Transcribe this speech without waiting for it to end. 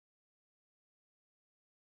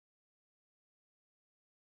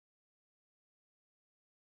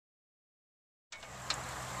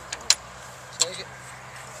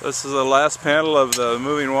This is the last panel of the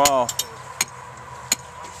moving wall.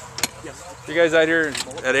 You guys out here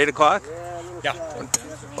at 8 o'clock? Yeah.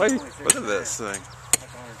 Wait, look at this thing.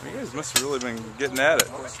 You guys must have really been getting at it.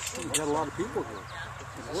 We've got a lot of people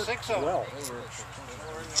here. 6 of them. Well.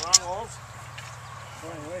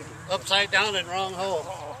 Upside down and wrong hole.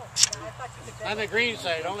 On the green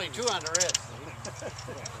side, only 2 on the red.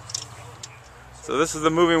 So this is the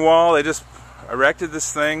moving wall. They just erected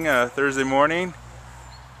this thing Thursday morning.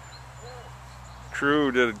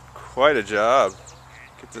 Crew did quite a job.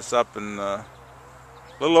 Get this up in a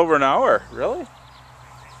little over an hour. Really?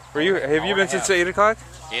 Have you been since 8 o'clock?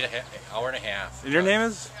 Hour and a half. And your name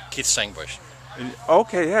is? Keith Singbush.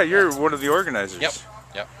 Okay, yeah, you're one of the organizers. Yep.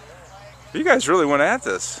 You guys really went at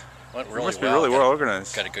this. Went really you must well. be really well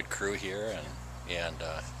organized. Got a good crew here and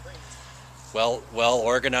well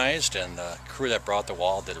organized, and the crew that brought the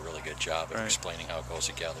wall did a really good job of explaining how it goes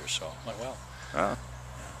together. So it went well.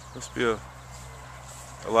 Must be a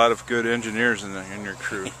lot of good engineers in your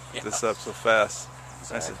crew. Yeah. This up so fast.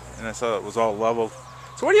 Exactly. And I saw it was all leveled.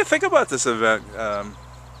 So what do you think about this event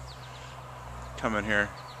coming here?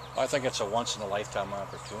 Well, I think it's a once-in-a-lifetime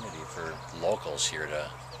opportunity for locals here to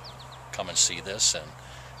come and see this, and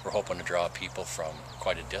we're hoping to draw people from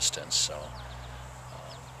quite a distance. So,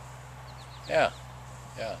 yeah,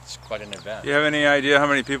 it's quite an event. Do you have any idea how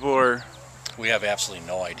many people are? We have absolutely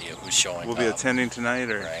no idea who's showing Will be attending tonight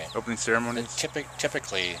or opening ceremonies.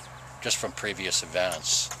 Typically, just from previous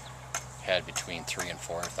events, had between 3,000 and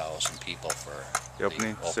 4,000 people for the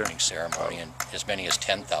opening ceremony, and as many as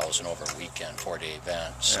 10,000 over a weekend, 4-day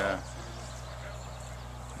event. So,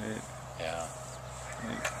 yeah.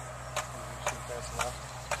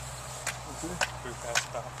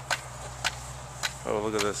 Oh,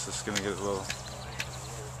 look at this! It's gonna get a little.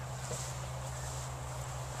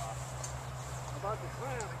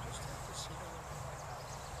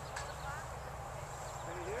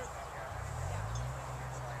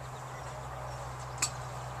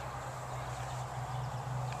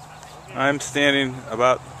 I'm standing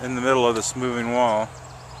about in the middle of this moving wall.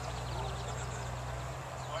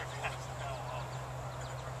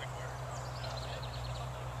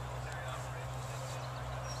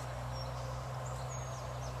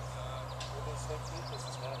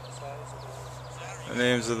 The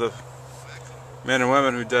names of the men and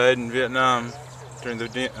women who died in Vietnam during the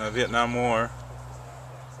Vietnam War.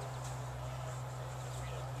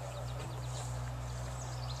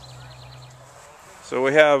 So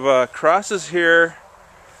we have crosses here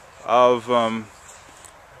of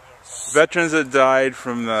veterans that died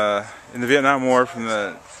from in the Vietnam War from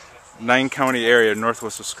the 9-county area,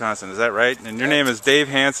 northwest Wisconsin. Is that right? And your name is Dave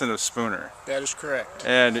Hansen of Spooner. That is correct.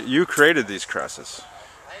 And you created these crosses.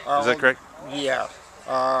 Is that correct? Yeah.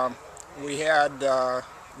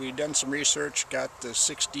 We'd done some research, got the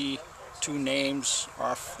 62 names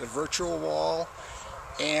off the virtual wall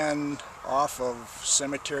and off of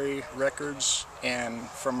cemetery records and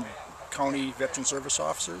from county veteran service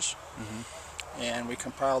officers. And we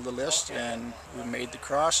compiled the list and we made the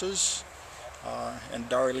crosses, and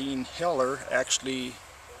Darlene Heller actually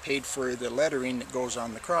paid for the lettering that goes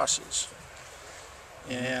on the crosses.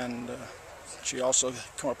 And she also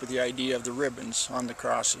came up with the idea of the ribbons on the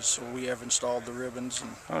crosses, so we have installed the ribbons.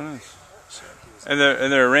 And oh, nice. And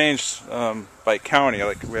they're arranged by county,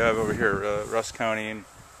 like we have over here, Rusk County and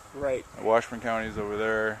Washburn County is over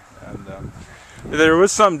there. And there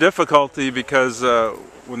was some difficulty because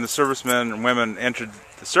when the servicemen and women entered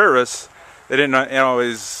the service, they didn't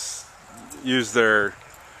always use their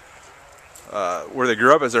where they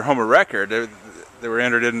grew up as their home of record. They were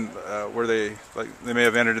entered in where they may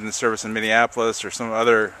have entered in the service in Minneapolis or some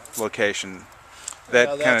other location.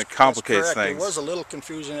 That kind of complicates things. It was a little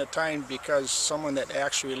confusing at times because someone that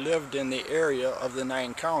actually lived in the area of the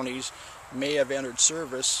 9 counties may have entered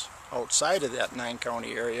service outside of that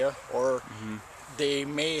 9-county area, or they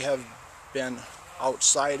may have been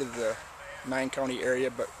outside of the 9-county area,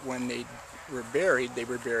 but when they were buried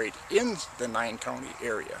in the 9-county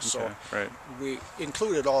area. So we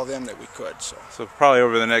included all of them that we could. So probably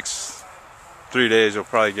over the next 3 days, you'll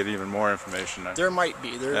probably get even more information. There might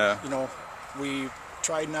be. You know, we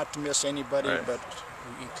tried not to miss anybody, but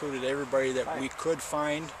we included everybody that we could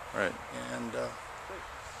find. And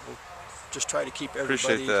we'll just try to keep everybody.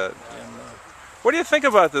 Appreciate that. What do you think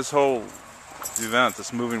about this whole event,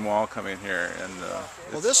 this moving wall coming here? And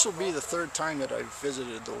well, this will be the 3rd time that I've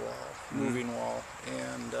visited the wall, moving wall,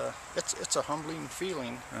 and it's a humbling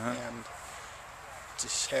feeling, and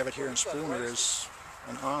to have it here in Spooner is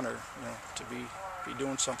an honor, to be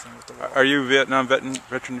doing something with the wall. Are you a Vietnam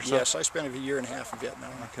veteran yourself? Yes, I spent a year and a half in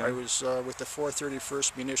Vietnam. Okay. I was with the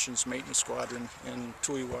 431st Munitions Maintenance Squadron in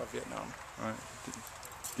Tuy Hoa, Vietnam. All right.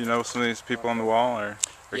 Do you know some of these people on the wall, or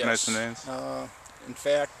recognize the names? In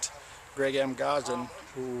fact, Greg M. Gazin,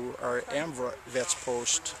 who our AMVETS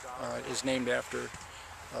post is named after,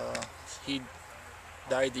 he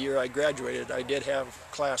died the year I graduated. I did have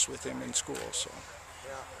class with him in school, so.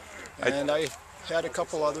 And I had a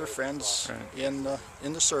couple other friends in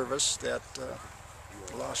the service that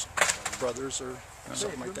lost brothers or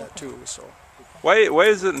something like that too. So. Why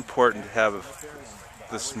is it important to have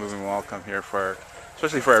this moving wall come here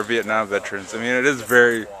especially for our Vietnam veterans? I mean, it is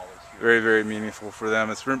very, very, very meaningful for them.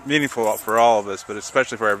 It's meaningful for all of us, but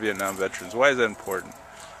especially for our Vietnam veterans. Why is that important?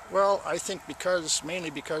 Well, I think mainly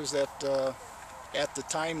because that at the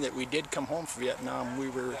time that we did come home from Vietnam, we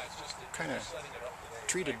were kind of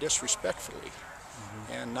treated disrespectfully.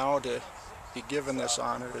 And now to be given this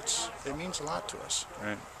honor, it means a lot to us.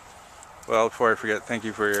 Right. Well, before I forget, thank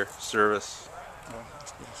you for your service.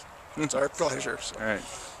 Yes. It's our pleasure. So. All right.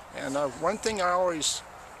 And one thing you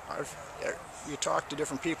talk to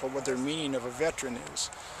different people what their meaning of a veteran is.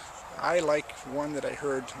 I like one that I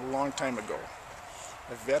heard a long time ago.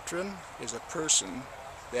 A veteran is a person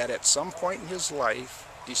that at some point in his life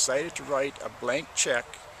decided to write a blank check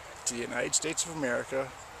to the United States of America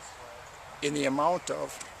in the amount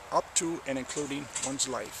of up to and including one's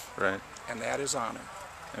life. Right. And that is honor.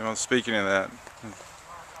 And well, speaking of that,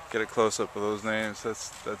 get a close-up of those names.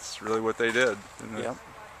 That's really what they did, isn't it? Yep.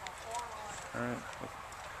 All right.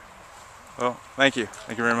 Well, thank you.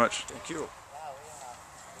 Thank you very much. Thank you.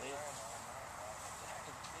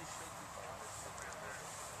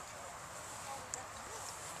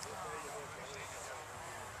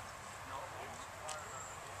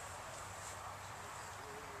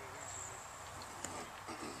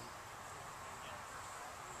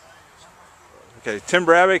 Okay, Tim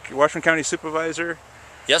Brabick, Washburn County Supervisor.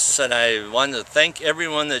 Yes, and I wanted to thank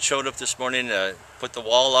everyone that showed up this morning to put the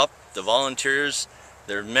wall up, the volunteers.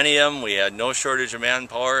 There are many of them. We had no shortage of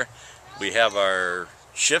manpower. We have our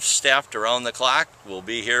shifts staffed around the clock. We'll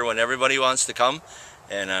be here when everybody wants to come,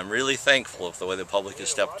 and I'm really thankful of the way the public has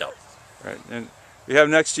stepped up. Right, and we have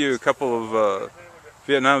next to you a couple of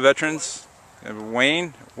Vietnam veterans.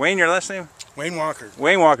 Wayne, your last name? Wayne Walker.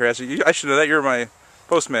 Wayne Walker. I should know that. You're my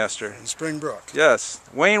postmaster. In Springbrook. Yes.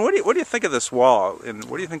 Wayne, what do you think of this wall, and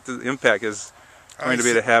what do you think the impact is going to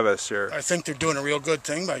be to have us here? I think they're doing a real good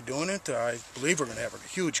thing by doing it. I believe we're going to have a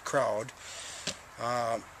huge crowd.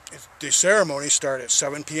 The ceremony starts at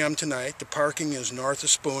 7 p.m. tonight. The parking is north of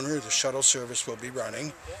Spooner. The shuttle service will be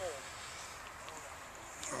running.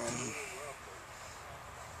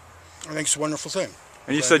 I think it's a wonderful thing.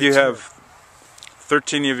 And you said you have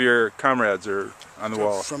 13 of your comrades are on the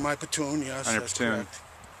wall. From my platoon, yes. On your that's platoon. Correct.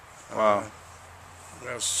 Wow. We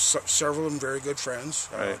have several of them very good friends.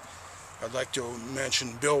 Right. I'd like to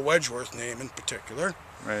mention Bill Wedgeworth's name in particular.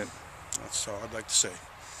 Right. That's all I'd like to say.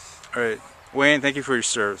 All right. Wayne, thank you for your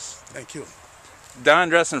service. Thank you. Don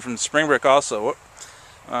Dressen from Springbrook also.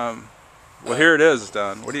 Well, here it is,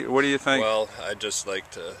 Don. What do you think? Well, I'd just like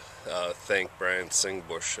to thank Brian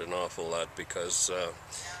Singbush an awful lot because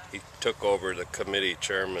he took over the committee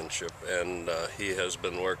chairmanship, and he has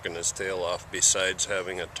been working his tail off besides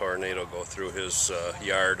having a tornado go through his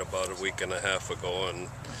yard about a week and a half ago. And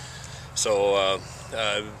so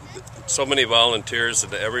so many volunteers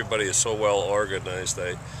and everybody is so well organized.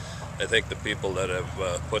 I think the people that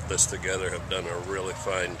have put this together have done a really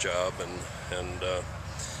fine job, and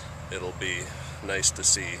it'll be nice to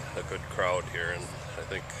see a good crowd here, and I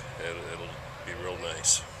think it'll be real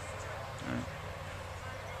nice.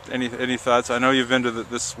 Any thoughts? I know you've been to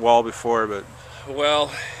this wall before, but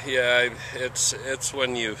well, yeah, it's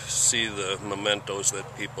when you see the mementos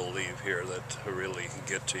that people leave here that really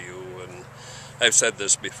get to you. And I've said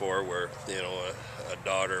this before, where a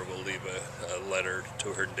daughter will leave a letter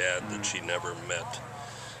to her dad that she never met,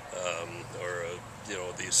 or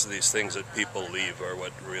these things that people leave are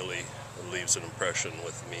what really leaves an impression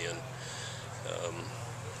with me. And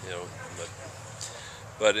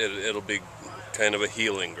but it'll be kind of a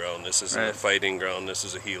healing ground. This isn't a fighting ground. This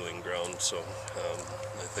is a healing ground. So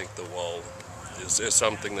I think the wall is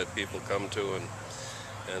something that people come to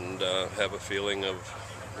and have a feeling of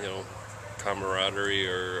camaraderie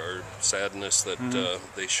or sadness that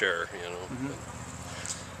they share.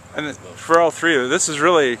 And for all three of you, this is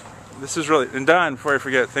really, and Don, before I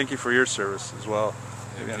forget, thank you for your service as well.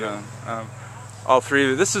 Thank you. All three of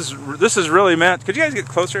you. This is really meant. Could you guys get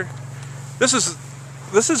closer? This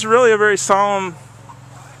is really a very solemn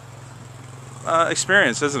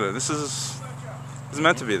experience, isn't it? This is It's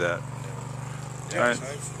meant to be that. Yes,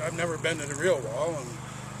 Right. I've never been to the real wall,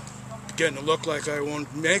 and getting to look like I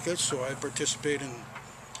won't make it, so I participate in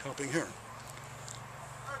helping her.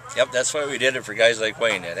 Yep, that's why we did it for guys like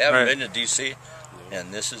Wayne that haven't Right. been to DC,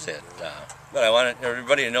 and this is it. But I want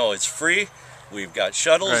everybody to know it's free. We've got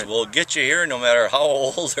shuttles. Right. We'll get you here no matter how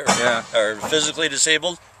old or, Yeah. or physically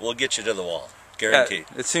disabled. We'll get you to the wall, guaranteed.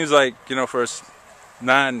 Yeah, it seems like, you know, for us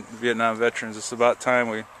non-Vietnam veterans, it's about time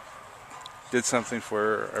we did something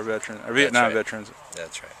for our veterans, our Vietnam right. veterans.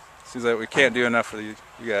 That's right. Seems like we can't do enough for you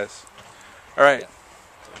guys. All right.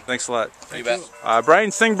 Thanks a lot. You bet. Brian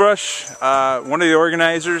Singbrush, one of the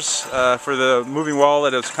organizers for the moving wall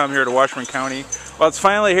that has come here to Washburn County. Well, it's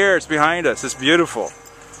finally here. It's behind us. It's beautiful.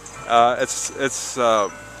 It's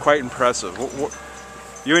quite impressive.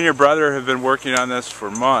 You and your brother have been working on this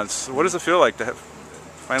for months. What does it feel like to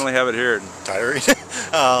finally have it here? Tiring.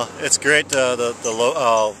 It's great.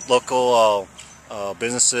 The local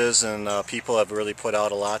businesses and people have really put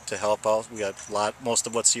out a lot to help out. We got most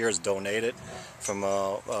of what's here is donated from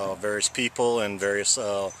various people and various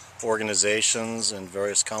organizations and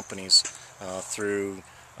various companies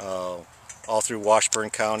all through Washburn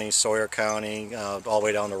County, Sawyer County, all the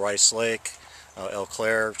way down to Rice Lake, Eau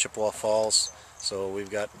Claire, Chippewa Falls. So we've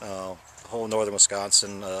got whole northern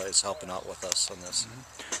Wisconsin is helping out with us on this.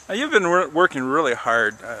 Now, you've been working really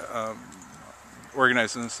hard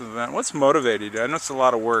organizing this event. What's motivated you? I know it's a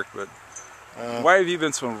lot of work, but why have you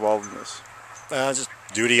been so involved in this? Just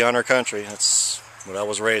duty on our country. That's what I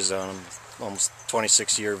was raised on. I'm almost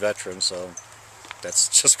 26-year veteran, so that's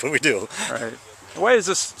just what we do. Right. Why is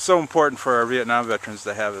this so important for our Vietnam veterans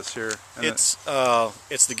to have us here? It's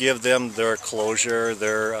to give them their closure,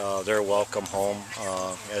 their welcome home.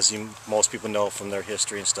 As most people know from their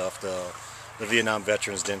history and stuff, the Vietnam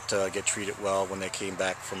veterans didn't get treated well when they came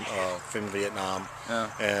back from Vietnam,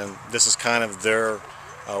 and this is kind of their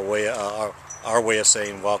way, our way of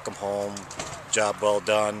saying welcome home, job well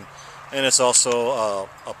done, and it's also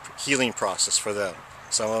a healing process for them.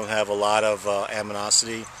 Some of them have a lot of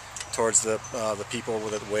animosity towards the people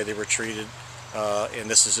with the way they were treated, and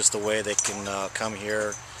this is just a way they can come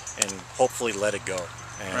here and hopefully let it go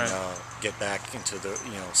and get back into the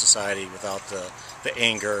society without the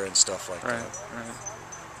anger and stuff like that.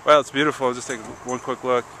 Right. Well, it's beautiful. I'll just take one quick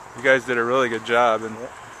look. You guys did a really good job, and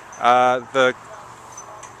the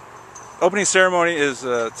opening ceremony is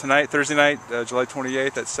tonight, Thursday night, July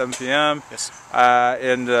 28th at 7 p.m. Yes.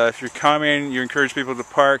 And if you're coming, you encourage people to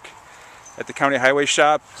park at the county highway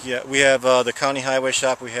shop. Yeah, we have the county highway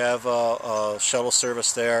shop. We have shuttle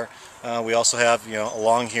service there. We also have,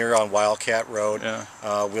 along here on Wildcat Road,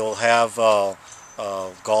 we'll have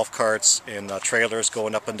golf carts and trailers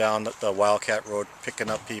going up and down the Wildcat Road, picking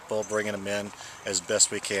up people, bringing them in as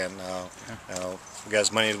best we can. We got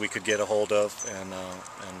as many as we could get a hold of, and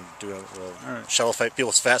we'll shuttle fight people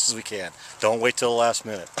as fast as we can. Don't wait till the last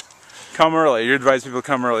minute. Come early. You advise people to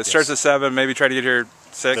come early. It starts at 7. Maybe try to get here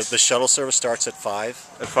 6. The shuttle service starts at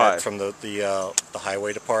 5. At 5 from the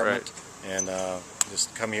highway department, and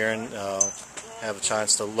just come here and have a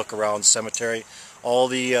chance to look around the cemetery. All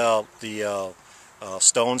the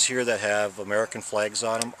stones here that have American flags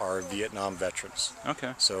on them are Vietnam veterans.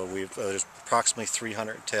 Okay. So there's approximately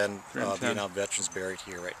 310 Vietnam veterans buried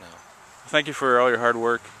here right now. Thank you for all your hard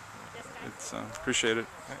work. It's appreciate it.